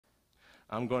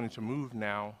I'm going to move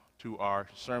now to our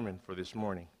sermon for this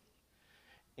morning.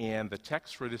 And the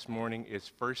text for this morning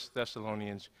is 1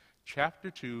 Thessalonians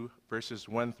chapter 2, verses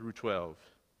 1 through 12.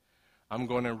 I'm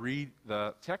going to read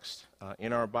the text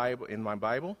in my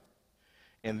Bible,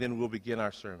 and then we'll begin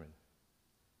our sermon.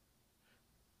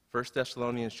 1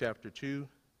 Thessalonians chapter 2,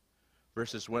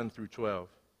 verses 1 through 12.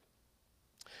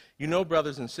 You know,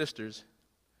 brothers and sisters,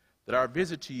 that our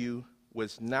visit to you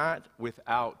was not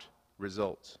without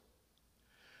results.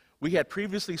 We had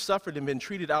previously suffered and been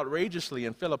treated outrageously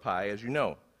in Philippi, as you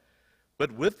know.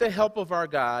 But with the help of our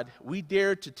God, we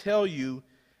dared to tell you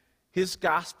his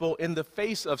gospel in the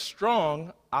face of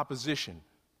strong opposition.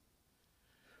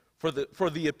 For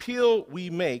the appeal we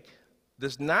make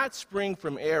does not spring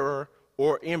from error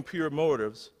or impure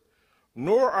motives,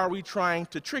 nor are we trying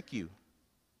to trick you.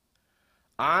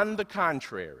 On the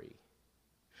contrary,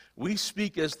 we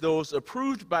speak as those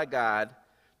approved by God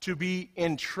to be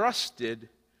entrusted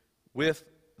with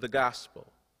the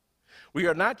gospel. We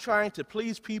are not trying to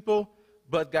please people,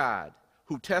 but God,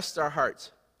 who tests our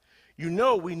hearts. You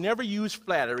know we never used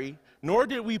flattery, nor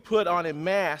did we put on a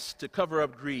mask to cover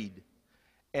up greed.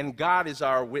 And God is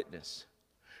our witness.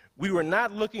 We were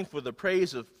not looking for the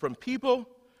praise from people,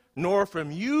 nor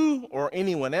from you or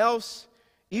anyone else,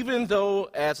 even though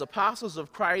as apostles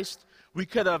of Christ, we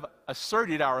could have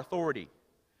asserted our authority.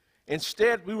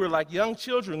 Instead, we were like young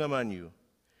children among you.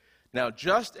 Now,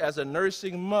 just as a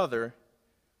nursing mother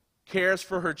cares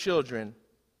for her children,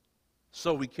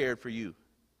 so we cared for you,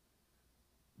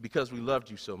 because we loved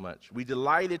you so much. We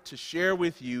delighted to share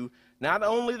with you not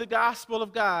only the gospel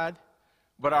of God,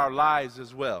 but our lives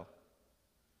as well.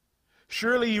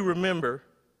 Surely you remember,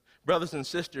 brothers and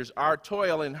sisters, our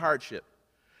toil and hardship.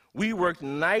 We worked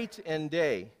night and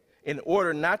day in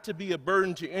order not to be a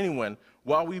burden to anyone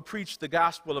while we preach the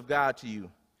gospel of God to you.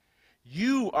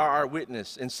 You are our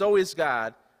witness, and so is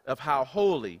God, of how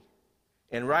holy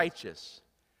and righteous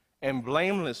and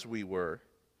blameless we were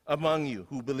among you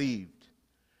who believed.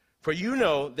 For you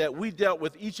know that we dealt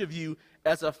with each of you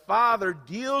as a father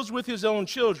deals with his own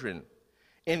children,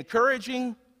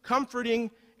 encouraging, comforting,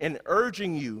 and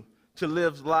urging you to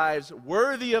live lives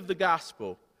worthy of the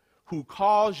gospel, who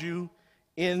calls you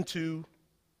into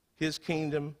his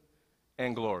kingdom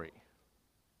and glory.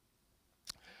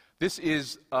 This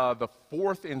is the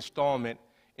fourth installment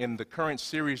in the current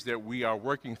series that we are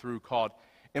working through called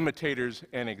Imitators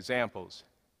and Examples.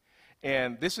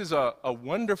 And this is a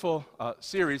wonderful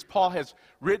series. Paul has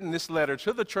written this letter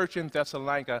to the church in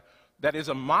Thessalonica that is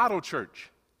a model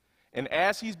church. And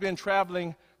as he's been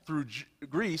traveling through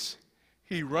Greece,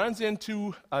 he runs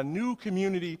into a new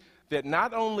community that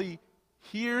not only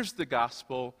hears the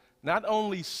gospel, not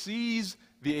only sees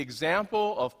the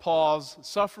example of Paul's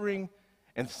suffering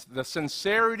and the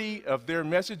sincerity of their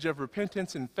message of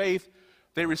repentance and faith,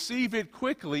 they receive it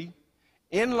quickly,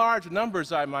 in large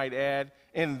numbers, I might add,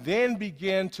 and then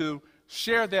begin to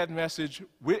share that message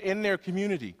in their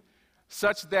community,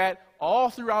 such that all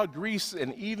throughout Greece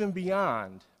and even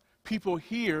beyond, people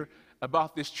hear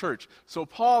about this church. So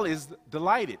Paul is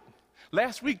delighted.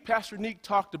 Last week, Pastor Neek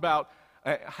talked about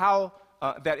how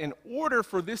that in order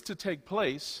for this to take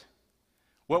place,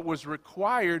 what was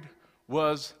required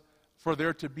was for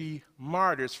there to be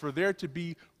martyrs, for there to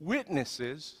be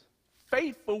witnesses,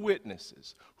 faithful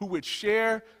witnesses, who would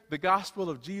share the gospel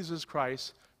of Jesus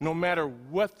Christ no matter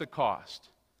what the cost.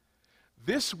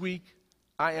 This week,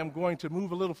 I am going to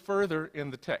move a little further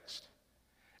in the text,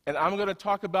 and I'm going to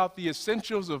talk about the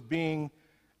essentials of being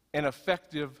an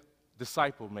effective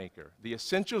disciple maker, the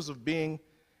essentials of being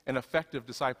an effective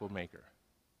disciple maker.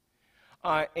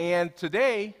 And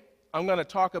today, I'm going to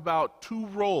talk about two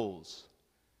roles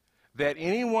that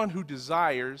anyone who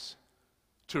desires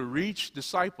to reach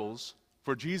disciples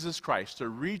for Jesus Christ, to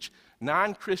reach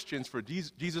non-Christians for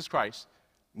Jesus Christ,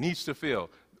 needs to fill.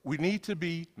 We need to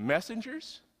be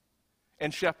messengers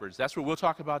and shepherds. That's what we'll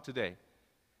talk about today.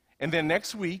 And then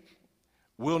next week,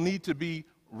 we'll need to be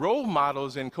role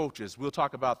models and coaches. We'll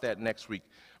talk about that next week.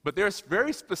 But there's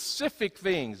very specific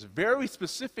things, very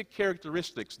specific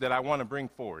characteristics that I want to bring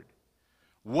forward.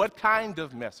 What kind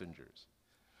of messengers?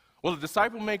 Well, a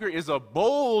disciple maker is a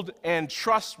bold and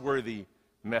trustworthy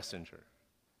messenger.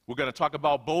 We're going to talk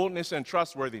about boldness and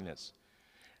trustworthiness.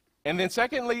 And then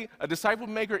secondly, a disciple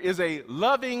maker is a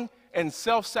loving and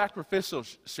self-sacrificial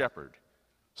shepherd.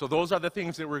 So those are the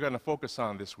things that we're going to focus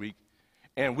on this week,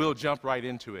 and we'll jump right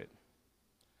into it.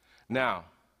 Now,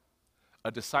 a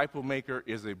disciple maker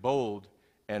is a bold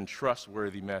and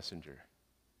trustworthy messenger.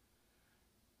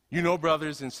 You know,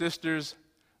 brothers and sisters,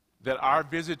 that our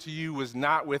visit to you was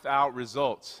not without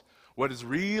results. What is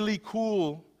really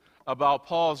cool about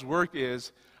Paul's work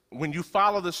is when you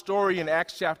follow the story in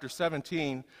Acts chapter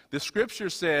 17, the scripture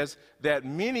says that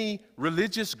many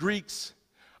religious Greeks,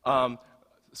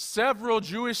 several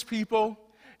Jewish people,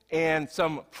 and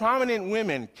some prominent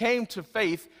women came to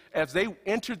faith as they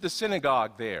entered the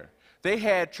synagogue there. They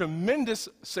had tremendous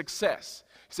success.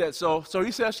 So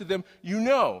he says to them, you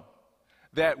know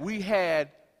that we had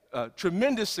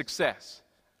tremendous success,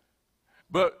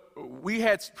 but we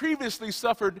had previously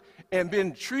suffered and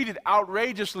been treated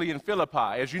outrageously in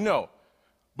Philippi, as you know.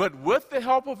 But with the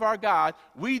help of our God,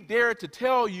 we dare to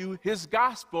tell you his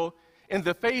gospel in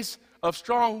the face of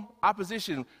strong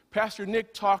opposition. Pastor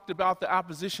Nick talked about the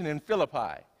opposition in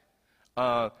Philippi.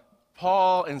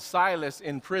 Paul and Silas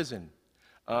in prison,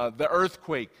 the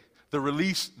earthquake, the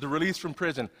release from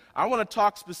prison. I want to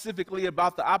talk specifically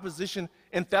about the opposition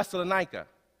in Thessalonica.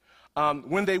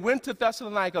 When they went to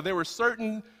Thessalonica, there were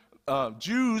certain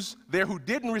Jews there who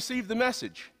didn't receive the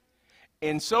message.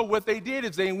 And so what they did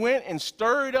is they went and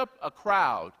stirred up a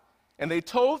crowd, and they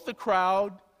told the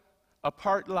crowd a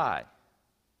part lie.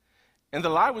 And the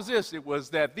lie was this: it was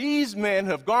that these men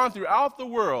have gone throughout the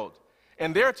world,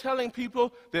 and they're telling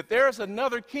people that there's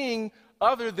another king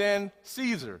other than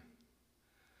Caesar.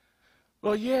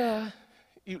 Well, yeah,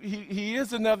 he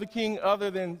is another king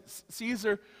other than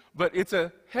Caesar, but it's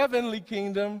a heavenly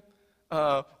kingdom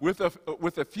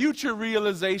with a future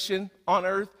realization on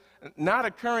earth, not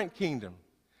a current kingdom.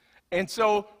 And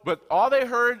so, but all they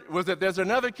heard was that there's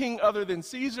another king other than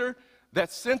Caesar. That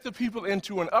sent the people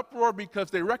into an uproar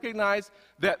because they recognized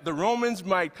that the Romans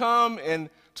might come and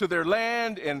to their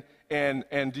land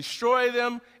and destroy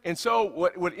them. And so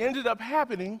what ended up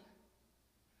happening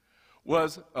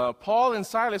was Paul and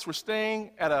Silas were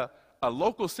staying at a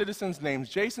local citizen named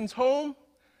Jason's home.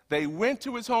 They went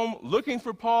to his home looking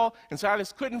for Paul, and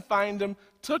Silas couldn't find him,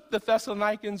 took the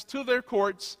Thessalonians to their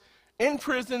courts,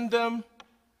 imprisoned them,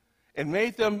 and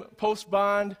made them post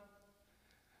bond.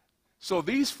 So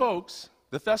these folks,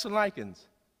 the Thessalonians,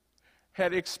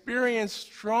 had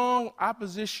experienced strong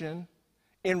opposition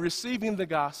in receiving the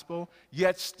gospel,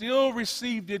 yet still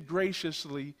received it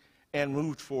graciously and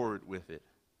moved forward with it.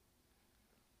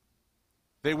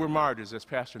 They were martyrs, as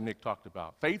Pastor Nick talked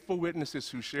about, faithful witnesses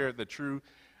who shared the true,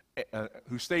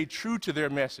 who stayed true to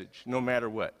their message no matter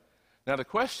what. Now the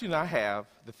question I have,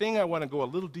 the thing I want to go a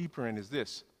little deeper in is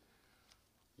this: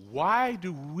 why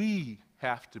do we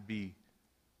have to be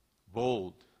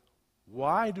bold?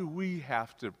 Why do we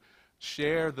have to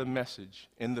share the message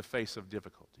in the face of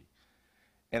difficulty?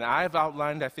 And I've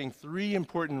outlined, I think, 3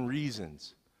 important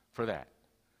reasons for that.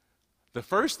 The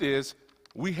first is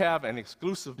we have an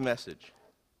exclusive message.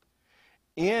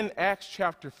 In Acts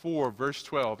chapter 4, verse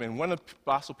 12, in one of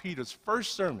Apostle Peter's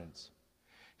first sermons,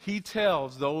 he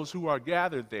tells those who are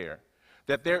gathered there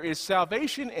that there is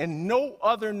salvation in no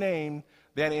other name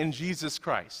than in Jesus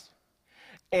Christ.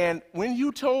 And when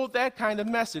you told that kind of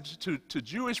message to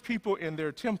Jewish people in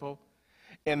their temple,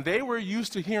 and they were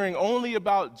used to hearing only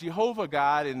about Jehovah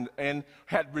God and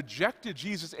had rejected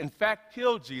Jesus, in fact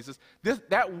killed Jesus,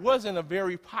 that wasn't a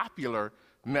very popular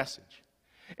message.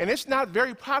 And it's not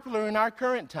very popular in our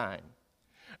current time.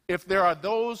 If there are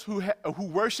those who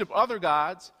worship other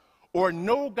gods or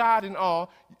no God at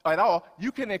all,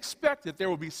 you can expect that there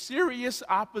will be serious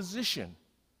opposition.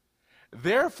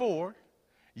 Therefore,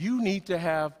 you need to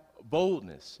have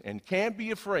boldness and can't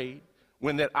be afraid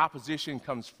when that opposition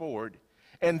comes forward,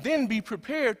 and then be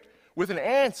prepared with an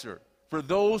answer for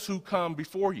those who come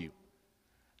before you.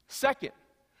 Second,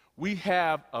 we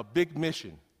have a big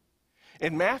mission.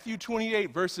 In Matthew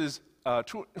 28, verse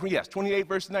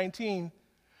 19,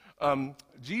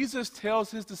 Jesus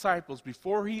tells his disciples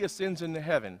before he ascends into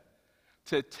heaven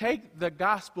to take the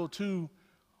gospel to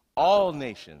all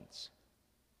nations.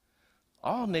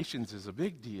 All nations is a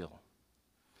big deal.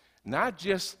 Not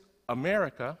just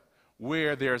America,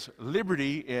 where there's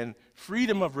liberty and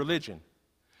freedom of religion,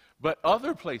 but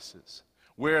other places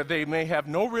where they may have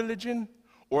no religion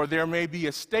or there may be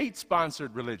a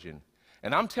state-sponsored religion.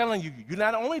 And I'm telling you,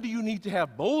 not only do you need to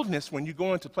have boldness when you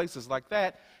go into places like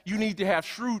that, you need to have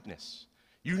shrewdness.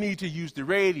 You need to use the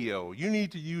radio. You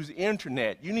need to use the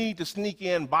internet. You need to sneak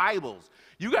in Bibles.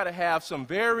 You got to have some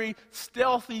very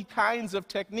stealthy kinds of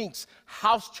techniques,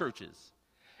 house churches,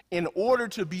 in order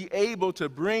to be able to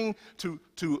bring, to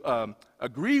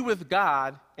agree with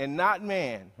God and not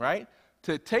man, right?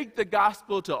 To take the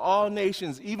gospel to all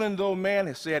nations, even though man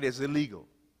has said it's illegal.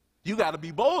 You got to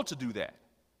be bold to do that.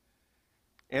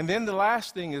 And then the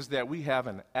last thing is that we have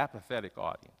an apathetic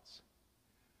audience.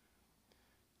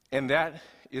 And that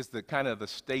is the kind of the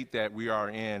state that we are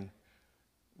in.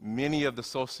 Many of the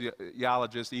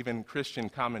sociologists, even Christian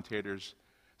commentators,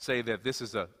 say that this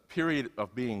is a period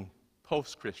of being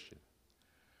post-Christian,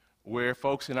 where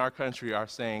folks in our country are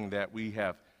saying that we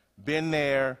have been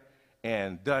there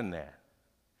and done that.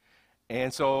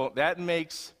 And so that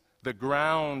makes the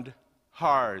ground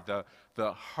hard.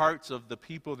 The hearts of the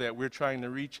people that we're trying to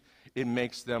reach, it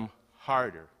makes them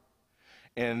harder.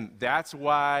 And that's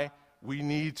why we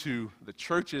need to, the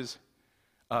churches,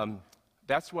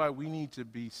 that's why we need to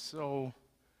be so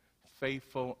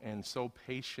faithful and so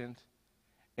patient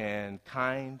and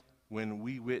kind when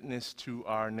we witness to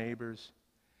our neighbors,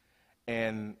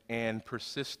 and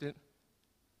persistent.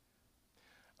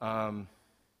 I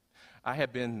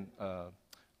have been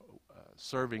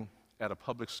serving at a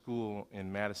public school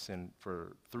in Madison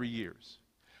for 3 years,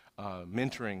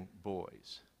 mentoring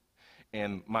boys.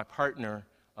 And my partner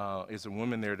is a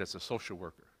woman there that's a social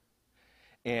worker.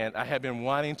 And I have been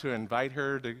wanting to invite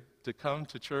her to come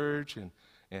to church,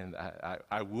 and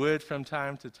I would from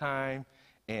time to time.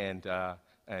 And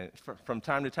from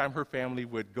time to time, her family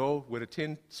would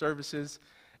attend services.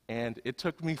 And it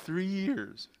took me 3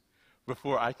 years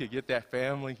before I could get that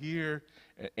family here.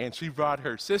 And she brought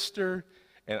her sister.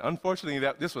 And unfortunately,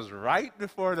 this was right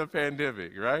before the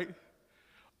pandemic, right?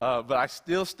 But I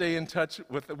still stay in touch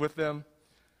with them.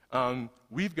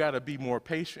 We've got to be more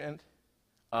patient,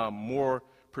 more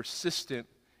persistent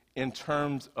in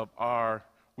terms of our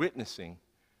witnessing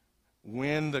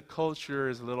when the culture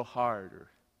is a little harder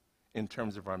in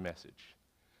terms of our message.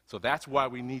 So that's why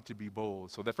we need to be bold.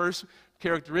 So the first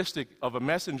characteristic of a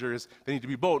messenger is they need to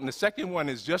be bold. And the second one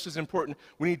is just as important.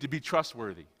 We need to be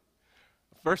trustworthy.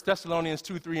 1 Thessalonians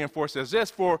 2, 3, and 4 says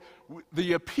this: "For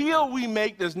the appeal we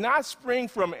make does not spring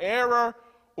from error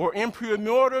or impure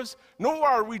motives, nor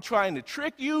are we trying to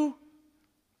trick you.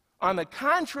 On the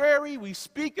contrary, we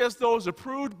speak as those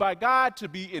approved by God to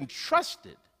be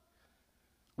entrusted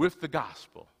with the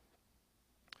gospel."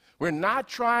 We're not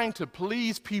trying to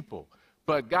please people,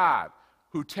 but God,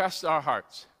 who tests our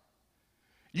hearts.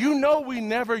 You know we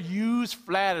never use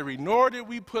flattery, nor did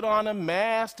we put on a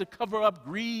mask to cover up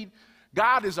greed.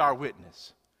 God is our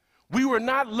witness. We were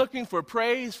not looking for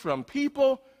praise from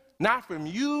people, not from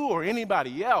you or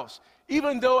anybody else,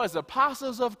 even though as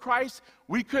apostles of Christ,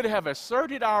 we could have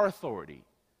asserted our authority.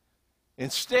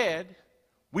 Instead,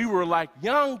 we were like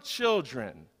young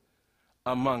children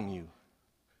among you,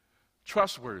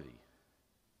 trustworthy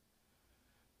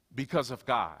because of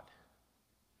God.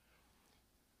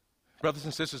 Brothers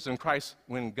and sisters in Christ,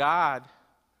 when God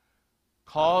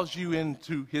calls you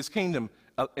into his kingdom,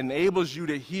 enables you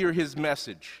to hear his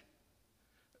message,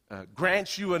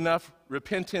 grants you enough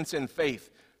repentance and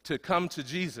faith to come to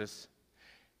Jesus,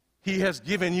 he has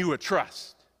given you a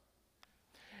trust.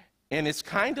 And it's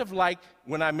kind of like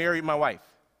when I married my wife.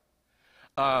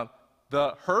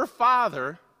 Her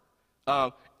father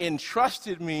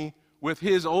entrusted me with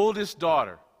his oldest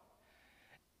daughter.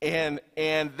 And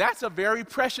that's a very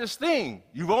precious thing.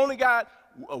 You've only got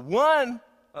one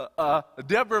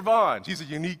Deborah Vaughn. She's a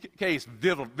unique case,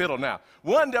 Biddle now.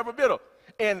 One Deborah Biddle.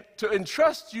 And to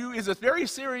entrust you is a very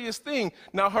serious thing.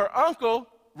 Now, her uncle,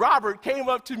 Robert, came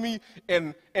up to me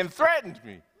and threatened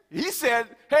me. He said,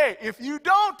 "Hey, if you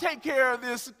don't take care of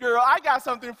this girl, I got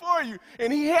something for you."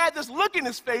 And he had this look in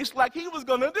his face like he was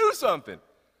going to do something.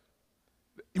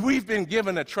 We've been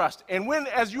given a trust. And when,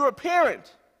 as you're a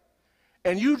parent,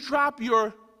 and you drop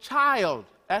your child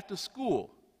at the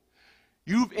school,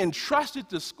 you've entrusted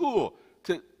the school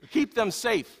to keep them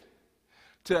safe,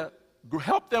 to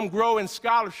help them grow in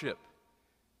scholarship,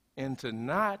 and to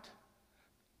not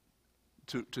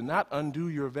undo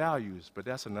your values, but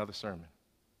that's another sermon.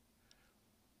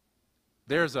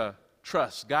 There's a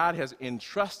trust. God has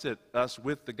entrusted us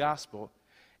with the gospel,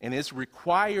 and it's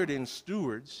required in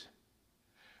stewards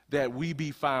that we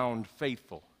be found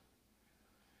faithful.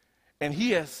 And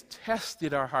he has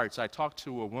tested our hearts. I talked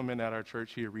to a woman at our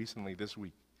church here recently this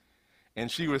week, and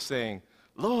she was saying,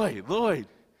 Lloyd,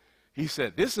 he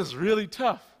said, "This is really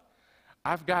tough.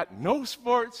 I've got no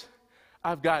sports,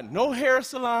 I've got no hair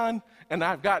salon, and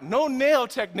I've got no nail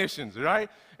technicians,"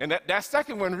 right? And that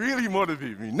second one really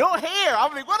motivated me. No hair.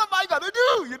 I'm like, what am I going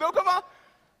to do? Come on.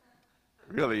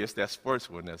 Really, it's that sports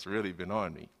one that's really been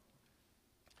on me.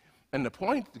 And the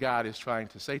point God is trying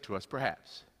to say to us,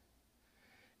 perhaps,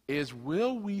 is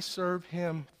will we serve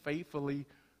him faithfully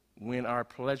when our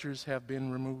pleasures have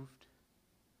been removed?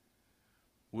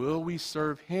 Will we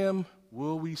serve him?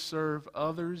 Will we serve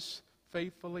others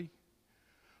faithfully?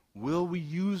 Will we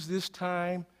use this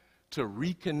time to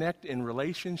reconnect in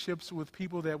relationships with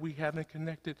people that we haven't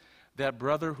connected? That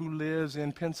brother who lives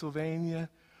in Pennsylvania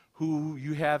who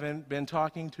you haven't been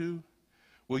talking to?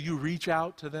 Will you reach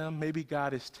out to them? Maybe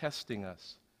God is testing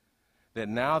us, that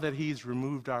now that he's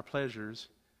removed our pleasures,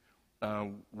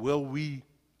 will we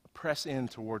press in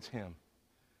towards him?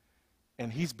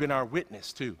 And he's been our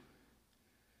witness too.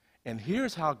 And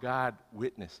here's how God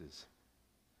witnesses.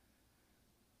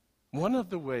 One of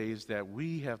the ways that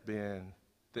we have been,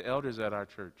 the elders at our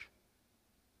church,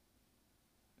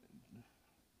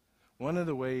 one of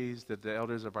the ways that the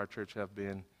elders of our church have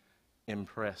been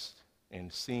impressed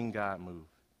and seeing God move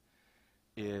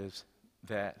is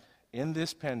that in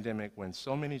this pandemic, when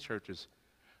so many churches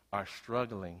are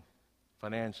struggling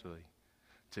financially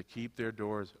to keep their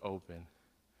doors open,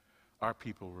 our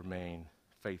people remain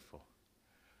faithful.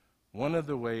 One of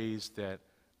the ways that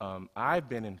I've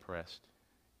been impressed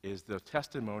is the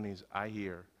testimonies I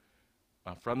hear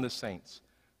from the saints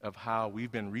of how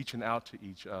we've been reaching out to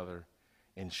each other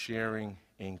and sharing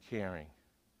and caring.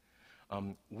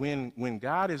 When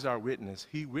God is our witness,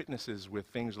 he witnesses with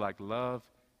things like love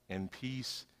and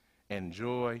peace and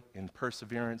joy and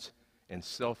perseverance and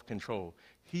self-control.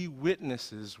 He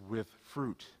witnesses with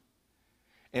fruit.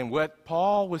 And what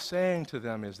Paul was saying to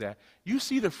them is that you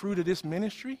see the fruit of this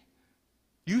ministry?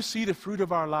 You see the fruit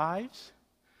of our lives?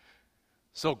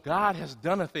 So God has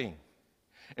done a thing.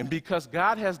 And because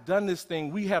God has done this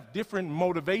thing, we have different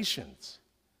motivations.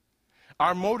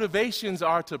 Our motivations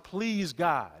are to please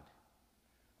God.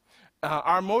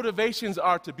 Our motivations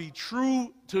are to be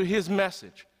true to his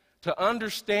message, to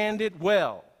understand it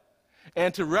well,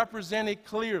 and to represent it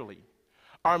clearly.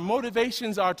 Our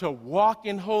motivations are to walk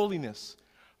in holiness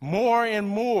more and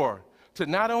more, to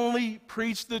not only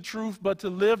preach the truth, but to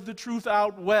live the truth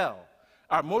out well.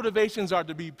 Our motivations are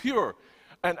to be pure.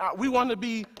 And we want to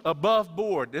be above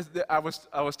board. I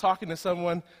was talking to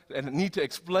someone and need to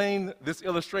explain this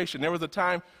illustration. There was a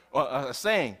time, a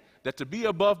saying, that to be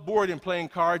above board in playing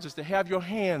cards is to have your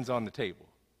hands on the table.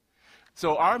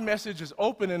 So our message is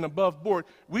open and above board.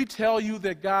 We tell you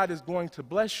that God is going to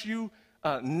bless you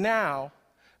now,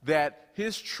 that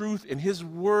his truth and his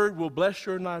word will bless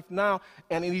your life now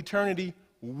and in eternity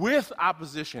with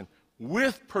opposition,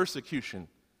 with persecution.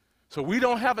 So we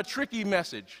don't have a tricky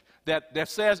message that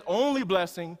says only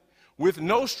blessing with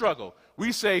no struggle.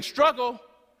 We say struggle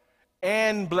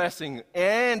and blessing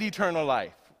and eternal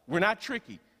life. We're not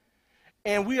tricky.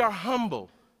 And we are humble.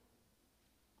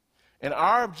 And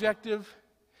our objective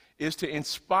is to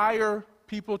inspire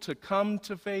people to come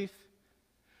to faith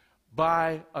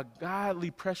by a godly,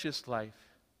 precious life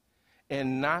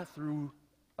and not through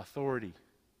authority.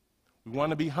 We want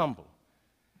to be humble.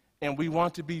 And we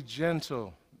want to be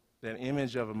gentle, that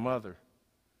image of a mother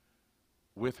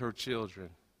with her children.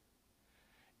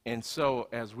 And so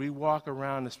as we walk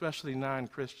around, especially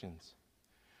non-Christians,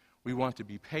 we want to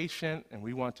be patient and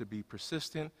we want to be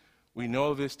persistent. We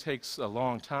know this takes a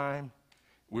long time.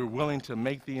 We're willing to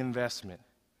make the investment.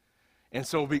 And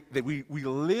so we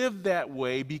live that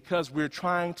way because we're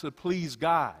trying to please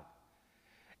God.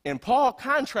 And Paul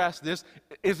contrasts this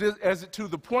as to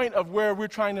the point of where we're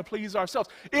trying to please ourselves.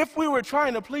 If we were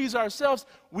trying to please ourselves,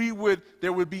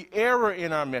 there would be error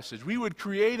in our message. We would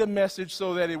create a message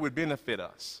so that it would benefit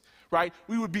us, right?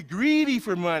 We would be greedy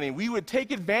for money. We would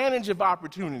take advantage of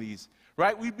opportunities,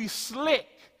 right? We'd be slick.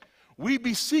 We'd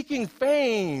be seeking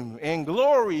fame and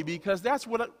glory because that's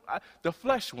what the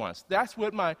flesh wants. That's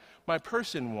what my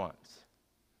person wants.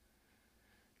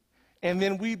 And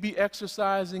then we'd be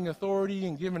exercising authority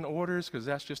and giving orders because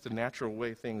that's just the natural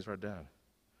way things are done.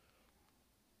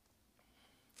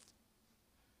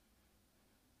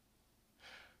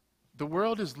 The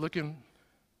world is looking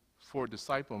for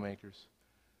disciple makers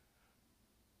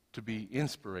to be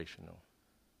inspirational,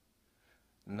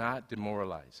 not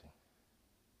demoralizing.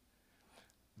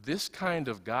 This kind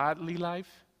of godly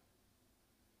life,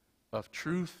 of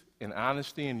truth and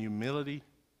honesty and humility,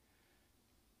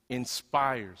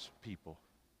 inspires people.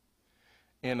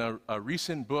 In a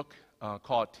recent book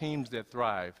called Teams That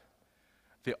Thrive,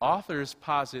 the authors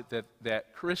posit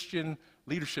that Christian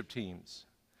leadership teams,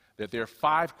 that there are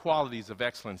 5 qualities of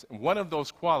excellence. And one of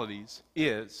those qualities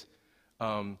is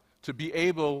to be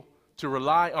able to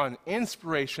rely on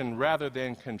inspiration rather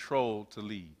than control to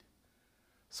lead.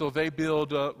 So they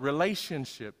build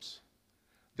relationships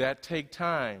that take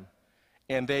time,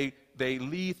 and they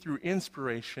lead through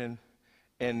inspiration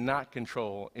and not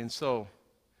control. And so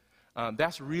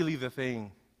that's really the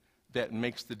thing that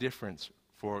makes the difference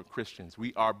for Christians.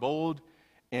 We are bold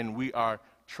and we are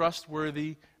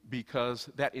trustworthy because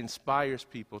that inspires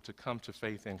people to come to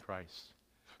faith in Christ.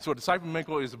 So a disciple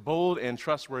maker is a bold and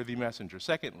trustworthy messenger.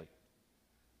 Secondly,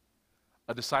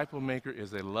 a disciple maker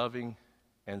is a loving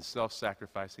and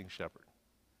self-sacrificing shepherd.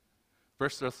 1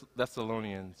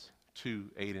 Thessalonians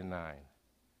 2:8-9.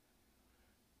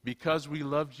 Because we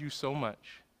loved you so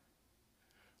much,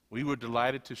 we were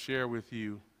delighted to share with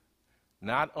you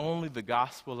not only the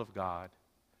gospel of God,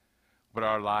 but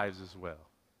our lives as well.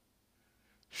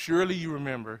 Surely you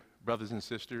remember, brothers and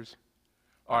sisters,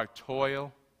 our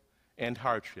toil and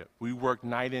hardship. We work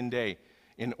night and day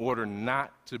in order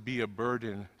not to be a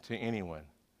burden to anyone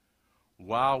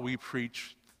while we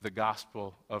preach the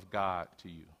gospel of God to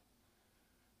you.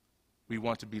 We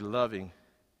want to be loving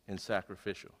and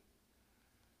sacrificial.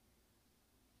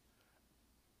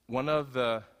 One of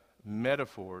the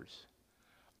metaphors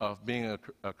of being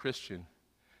a Christian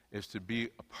is to be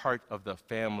a part of the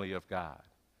family of God.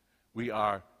 We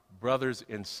are brothers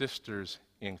and sisters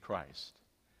in Christ.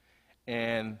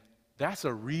 And that's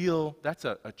true.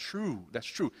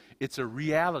 It's a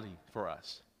reality for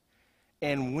us.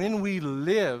 And when we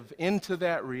live into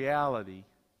that reality,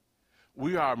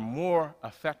 we are more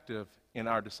effective in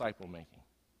our disciple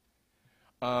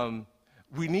making.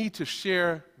 We need to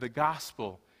share the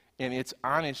gospel in its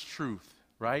honest truth,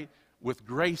 right? With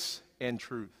grace and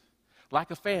truth,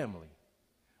 like a family.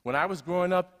 When I was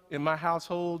growing up in my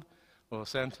household, well,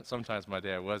 sometimes my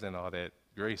dad wasn't all that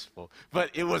graceful, but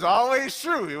it was always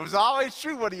true. It was always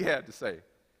true what he had to say.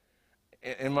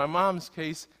 In my mom's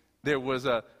case, there was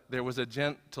a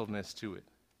gentleness to it.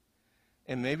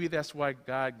 And maybe that's why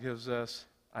God gives us,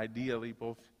 ideally,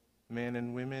 both men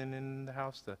and women in the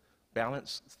house to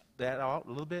balance that out a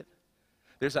little bit.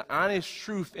 There's an honest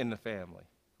truth in the family,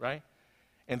 right?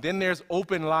 And then there's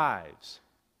open lives.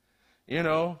 You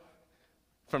know,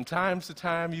 from time to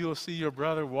time, you'll see your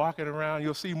brother walking around.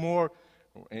 You'll see more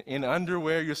in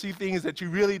underwear. You'll see things that you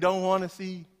really don't want to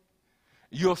see.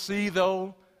 You'll see,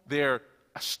 though, their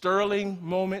sterling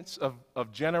moments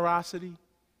of generosity.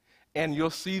 And you'll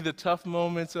see the tough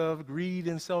moments of greed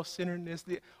and self-centeredness.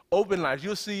 The open lives.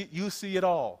 You'll see it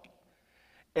all.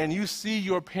 And you see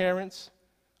your parents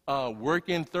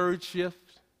working third shift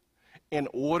in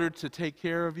order to take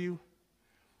care of you.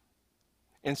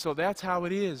 And so that's how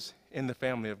it is in the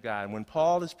family of God. And when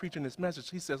Paul is preaching this message,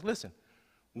 he says, listen,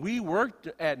 we worked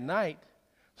at night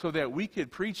so that we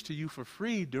could preach to you for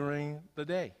free during the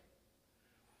day.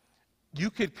 You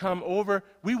could come over.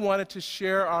 We wanted to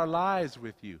share our lives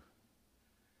with you.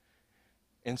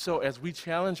 And so as we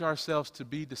challenge ourselves to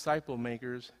be disciple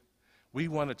makers, we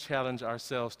want to challenge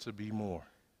ourselves to be more,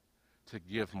 to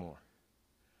give more.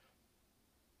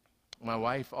 My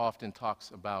wife often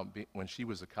talks about when she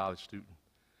was a college student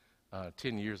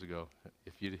 10 years ago.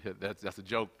 That's a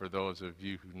joke for those of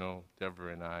you who know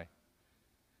Deborah and I.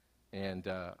 And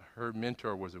her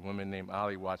mentor was a woman named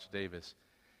Ollie Watts Davis.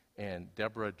 And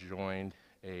Deborah joined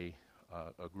a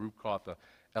group called the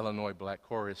Illinois Black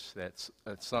Chorus that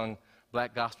sung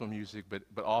black gospel music,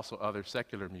 but also other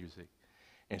secular music.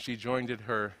 And she joined it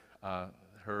her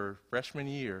freshman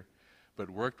year, but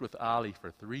worked with Ollie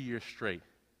for 3 years straight.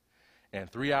 And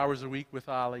 3 hours a week with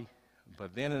Ollie,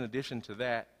 but then in addition to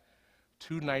that,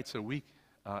 2 nights a week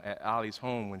at Ollie's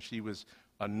home when she was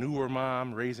a newer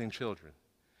mom raising children.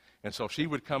 And so she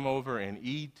would come over and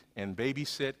eat and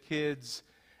babysit kids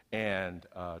and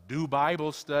do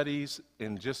Bible studies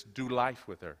and just do life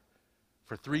with her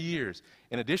for 3 years.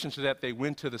 In addition to that, they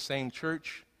went to the same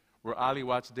church where Ollie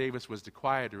Watts Davis was the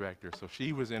choir director. So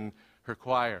she was in her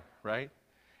choir, right?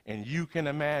 And you can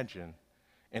imagine,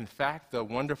 in fact, the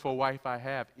wonderful wife I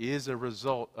have is a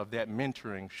result of that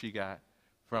mentoring she got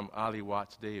from Ollie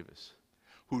Watts Davis,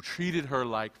 who treated her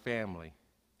like family.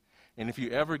 And if you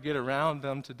ever get around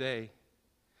them today,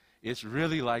 it's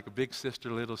really like a big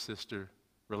sister, little sister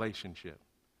relationship.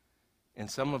 And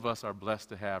some of us are blessed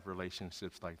to have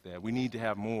relationships like that. We need to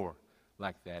have more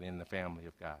like that in the family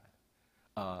of God.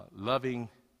 Loving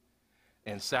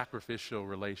and sacrificial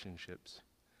relationships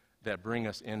that bring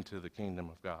us into the kingdom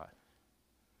of God.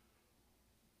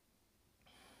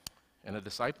 And a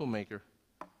disciple maker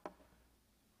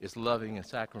is loving and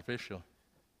sacrificial,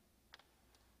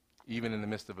 even in the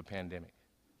midst of a pandemic.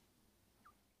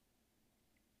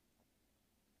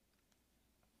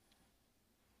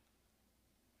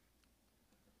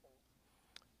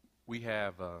 We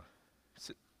have,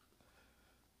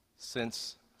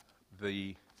 since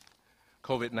the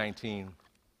COVID-19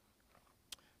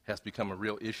 has become a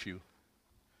real issue,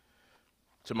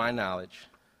 to my knowledge,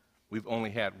 we've only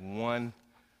had one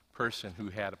person who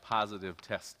had a positive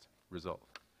test result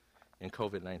in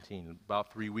COVID-19.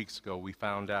 About 3 weeks ago, we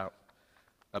found out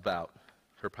about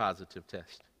her positive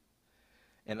test.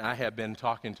 And I have been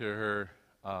talking to her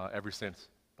ever since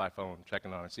by phone,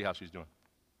 checking on her, see how she's doing.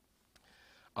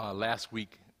 Last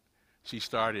week, she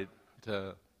started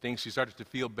to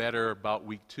feel better about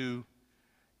week 2.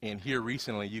 And here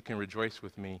recently, you can rejoice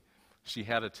with me, she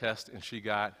had a test and she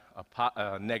got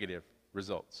negative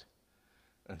results.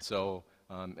 And so,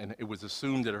 and it was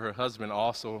assumed that her husband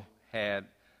also had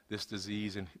this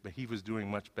disease, but he was doing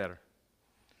much better.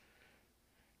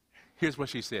 Here's what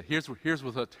she said. Here's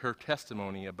what her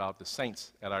testimony about the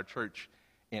saints at our church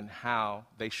and how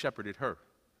they shepherded her.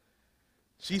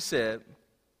 She said,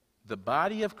 "The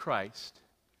body of Christ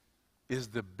is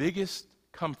the biggest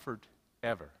comfort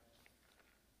ever.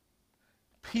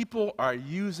 People are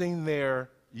using their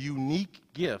unique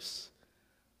gifts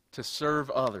to serve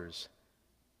others.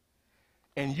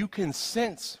 And you can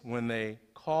sense when they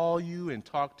call you and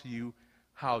talk to you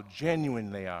how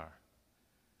genuine they are."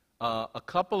 A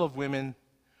couple of women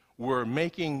were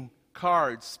making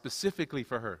cards specifically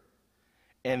for her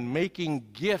and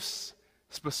making gifts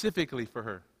specifically for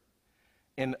her.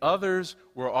 And others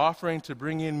were offering to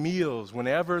bring in meals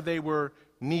whenever they were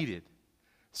needed.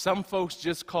 Some folks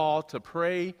just called to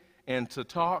pray and to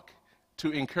talk,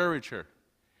 to encourage her.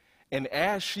 And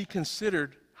as she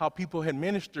considered how people had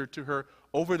ministered to her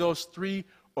over those 3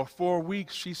 or 4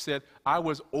 weeks, she said, "I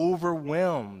was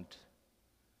overwhelmed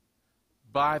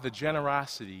by the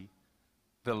generosity,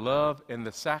 the love, and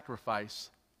the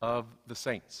sacrifice of the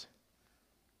saints."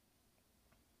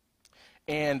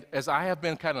 And as I have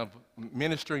been kind of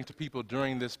ministering to people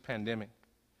during this pandemic,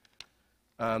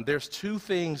 there's 2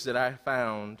 things that I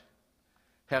found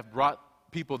have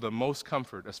brought people the most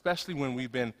comfort, especially when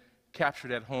we've been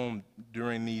captured at home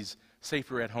during these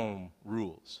safer at home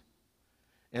rules.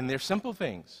 And they're simple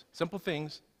things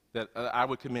that I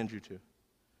would commend you to.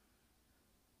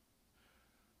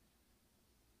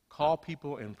 Call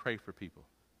people and pray for people.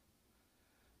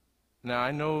 Now,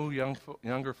 I know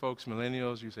younger folks,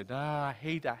 millennials, you say, I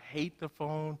hate the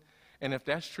phone. And if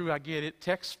that's true, I get it.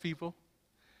 Text people.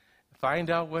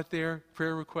 Find out what their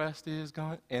prayer request is,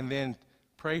 and then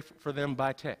pray for them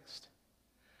by text.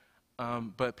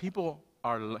 But people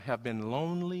have been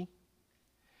lonely,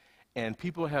 and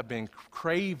people have been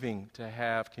craving to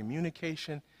have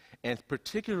communication, and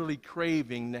particularly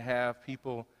craving to have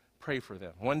people pray for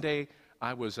them. One day,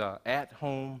 I was at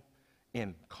home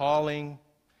and calling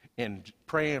and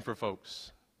praying for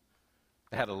folks.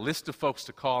 I had a list of folks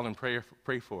to call and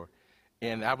pray for,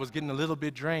 and I was getting a little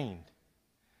bit drained.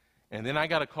 And then I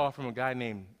got a call from a guy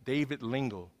named David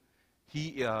Lingle.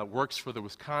 He works for the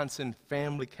Wisconsin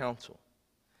Family Council.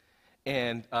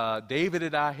 And David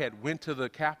and I had went to the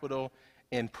Capitol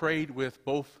and prayed with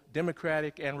both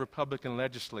Democratic and Republican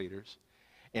legislators.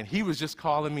 And he was just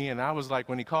calling me, and I was like,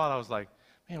 when he called, I was like,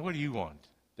 "Man, what do you want?"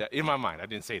 In my mind, I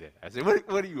didn't say that. I said,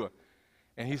 what do you want?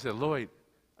 And he said, "Lloyd,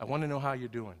 I want to know how you're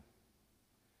doing."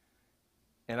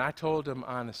 And I told him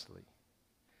honestly.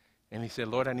 And he said,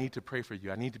 "Lord, I need to pray for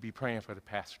you. I need to be praying for the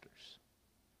pastors."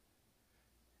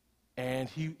 And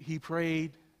he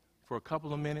prayed for a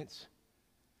couple of minutes.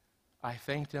 I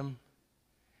thanked him,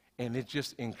 and it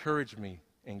just encouraged me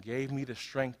and gave me the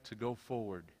strength to go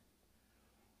forward.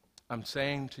 I'm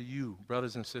saying to you,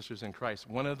 brothers and sisters in Christ,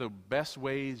 one of the best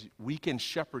ways we can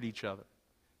shepherd each other,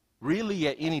 really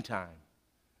at any time,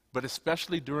 but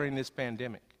especially during this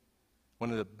pandemic,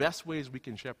 one of the best ways we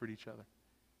can shepherd each other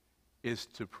is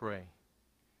to pray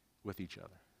with each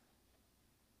other.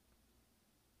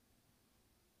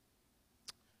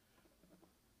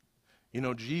 You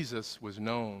know, Jesus was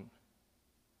known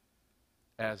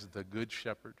as the Good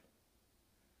Shepherd.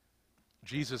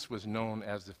 Jesus was known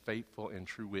as the faithful and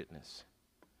true witness.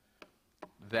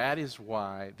 That is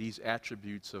why these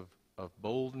attributes of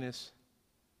boldness,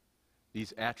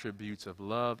 these attributes of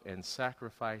love and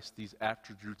sacrifice, these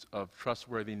attributes of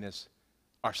trustworthiness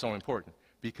are so important,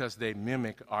 because they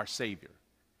mimic our Savior.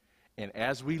 And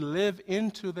as we live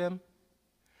into them,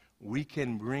 we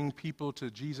can bring people to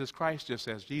Jesus Christ just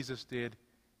as Jesus did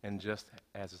and just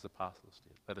as his apostles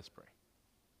did. Let us pray.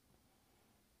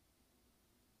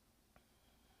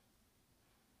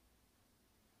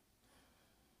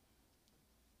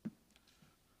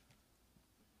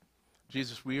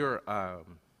 Jesus, we are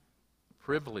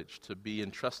privileged to be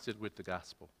entrusted with the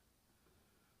gospel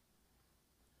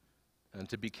and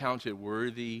to be counted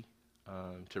worthy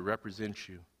to represent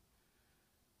you.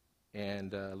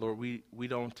 And Lord, we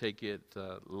don't take it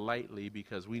lightly,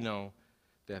 because we know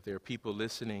that there are people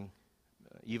listening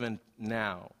even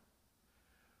now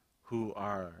who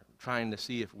are trying to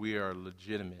see if we are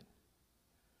legitimate,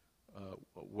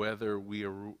 whether we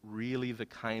are really the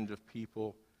kind of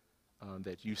people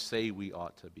that you say we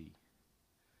ought to be.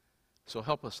 So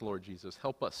help us, Lord Jesus.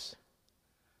 Help us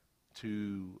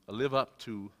to live up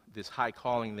to this high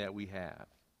calling that we have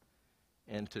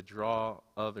and to draw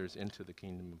others into the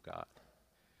kingdom of God.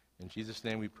 In Jesus'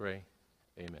 name we pray,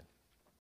 amen.